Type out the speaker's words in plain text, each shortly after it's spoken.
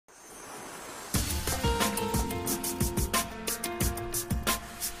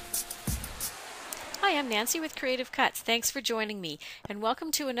I'm Nancy with Creative Cuts. Thanks for joining me, and welcome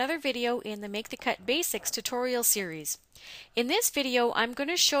to another video in the Make the Cut Basics tutorial series. In this video, I'm going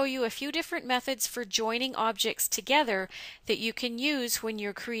to show you a few different methods for joining objects together that you can use when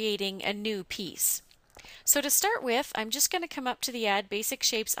you're creating a new piece. So to start with, I'm just going to come up to the Add Basic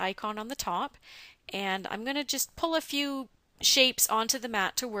Shapes icon on the top, and I'm going to just pull a few shapes onto the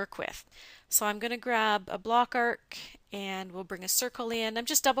mat to work with. So I'm going to grab a block arc and we'll bring a circle in. I'm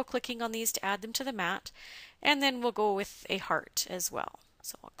just double clicking on these to add them to the mat, and then we'll go with a heart as well.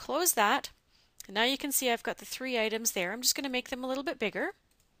 So I'll close that, and now you can see I've got the three items there. I'm just going to make them a little bit bigger,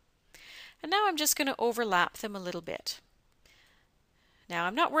 and now I'm just going to overlap them a little bit. Now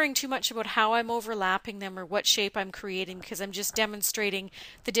I'm not worrying too much about how I'm overlapping them or what shape I'm creating, because I'm just demonstrating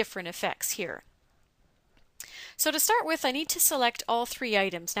the different effects here. So to start with, I need to select all three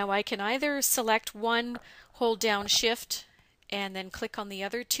items. Now I can either select one, hold down Shift, and then click on the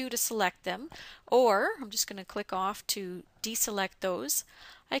other two to select them, or I'm just going to click off to deselect those.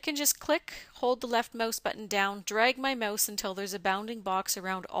 I can just click, hold the left mouse button down, drag my mouse until there's a bounding box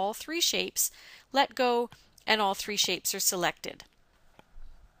around all three shapes, let go, and all three shapes are selected.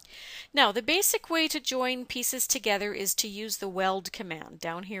 Now, the basic way to join pieces together is to use the weld command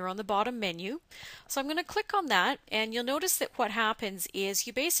down here on the bottom menu. So I'm going to click on that, and you'll notice that what happens is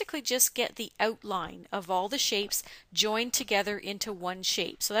you basically just get the outline of all the shapes joined together into one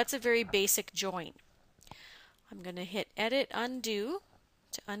shape. So that's a very basic join. I'm going to hit Edit Undo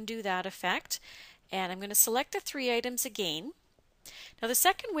to undo that effect, and I'm going to select the three items again. Now the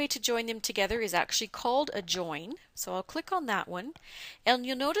second way to join them together is actually called a join, so I'll click on that one, and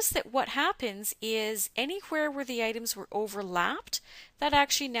you'll notice that what happens is anywhere where the items were overlapped, that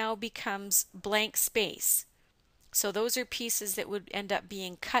actually now becomes blank space. So those are pieces that would end up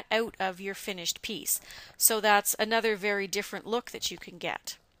being cut out of your finished piece. So that's another very different look that you can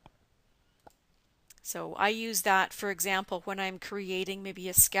get. So I use that, for example, when I'm creating maybe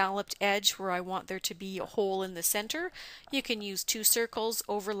a scalloped edge where I want there to be a hole in the center. You can use two circles,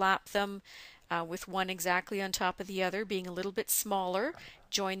 overlap them with one exactly on top of the other, being a little bit smaller,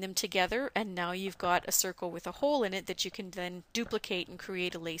 join them together, and now you've got a circle with a hole in it that you can then duplicate and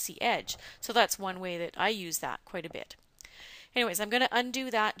create a lacy edge. So that's one way that I use that quite a bit. Anyways, I'm going to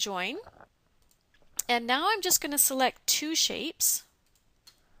undo that join, and now I'm just going to select two shapes.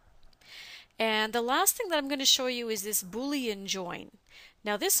 And the last thing that I'm going to show you is this Boolean join.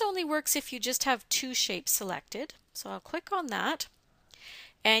 Now this only works if you just have two shapes selected. So I'll click on that,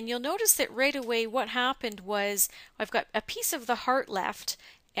 and you'll notice that right away what happened was I've got a piece of the heart left,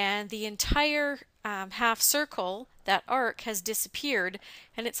 and the entire half circle, that arc, has disappeared,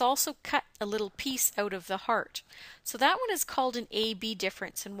 and it's also cut a little piece out of the heart. So that one is called an A-B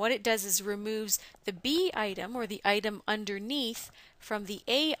difference, and what it does is removes the B item, or the item underneath, from the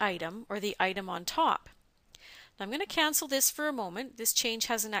A item, or the item on top. Now I'm going to cancel this for a moment. This change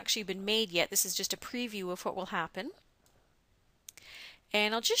hasn't actually been made yet. This is just a preview of what will happen.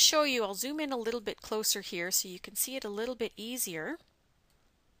 And I'll just show you, I'll zoom in a little bit closer here so you can see it a little bit easier.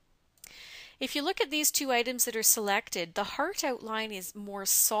 If you look at these two items that are selected, the heart outline is more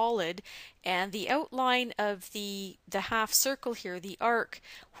solid, and the outline of the half circle here, the arc,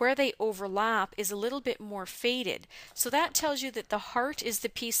 where they overlap, is a little bit more faded. So that tells you that the heart is the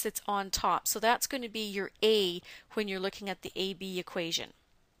piece that's on top. So that's going to be your A when you're looking at the AB equation.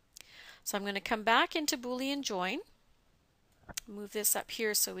 So I'm going to come back into Boolean join, move this up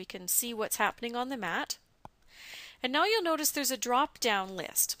here so we can see what's happening on the mat. And now you'll notice there's a drop-down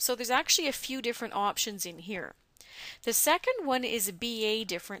list. So there's actually a few different options in here. The second one is a BA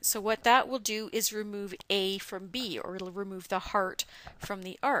difference. So what that will do is remove A from B, or it'll remove the heart from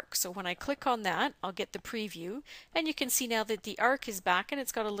the arc. So when I click on that, I'll get the preview, and you can see now that the arc is back and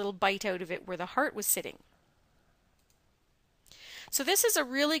it's got a little bite out of it where the heart was sitting. So this is a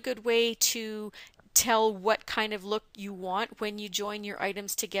really good way to tell what kind of look you want when you join your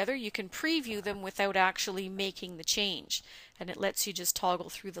items together. You can preview them without actually making the change, and it lets you just toggle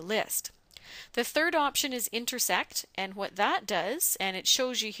through the list. The third option is intersect, and what that does, and it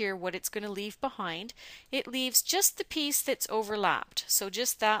shows you here what it's going to leave behind, it leaves just the piece that's overlapped, so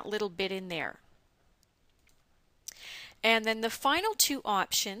just that little bit in there. And then the final two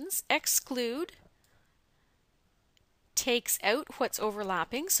options, exclude, takes out what's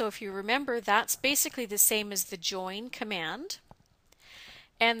overlapping. So if you remember, that's basically the same as the join command.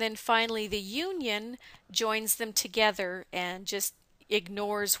 And then finally the union joins them together and just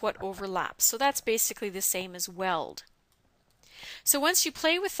ignores what overlaps. So that's basically the same as weld. So once you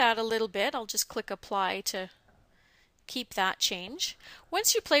play with that a little bit, I'll just click apply to keep that change.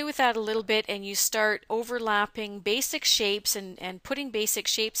 Once you play with that a little bit and you start overlapping basic shapes and putting basic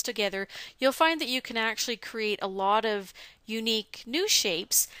shapes together, you'll find that you can actually create a lot of unique new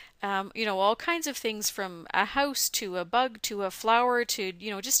shapes. All kinds of things from a house to a bug to a flower to,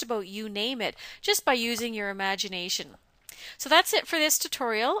 just about you name it, just by using your imagination. So that's it for this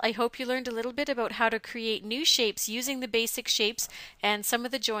tutorial. I hope you learned a little bit about how to create new shapes using the basic shapes and some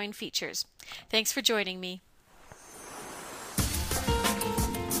of the join features. Thanks for joining me.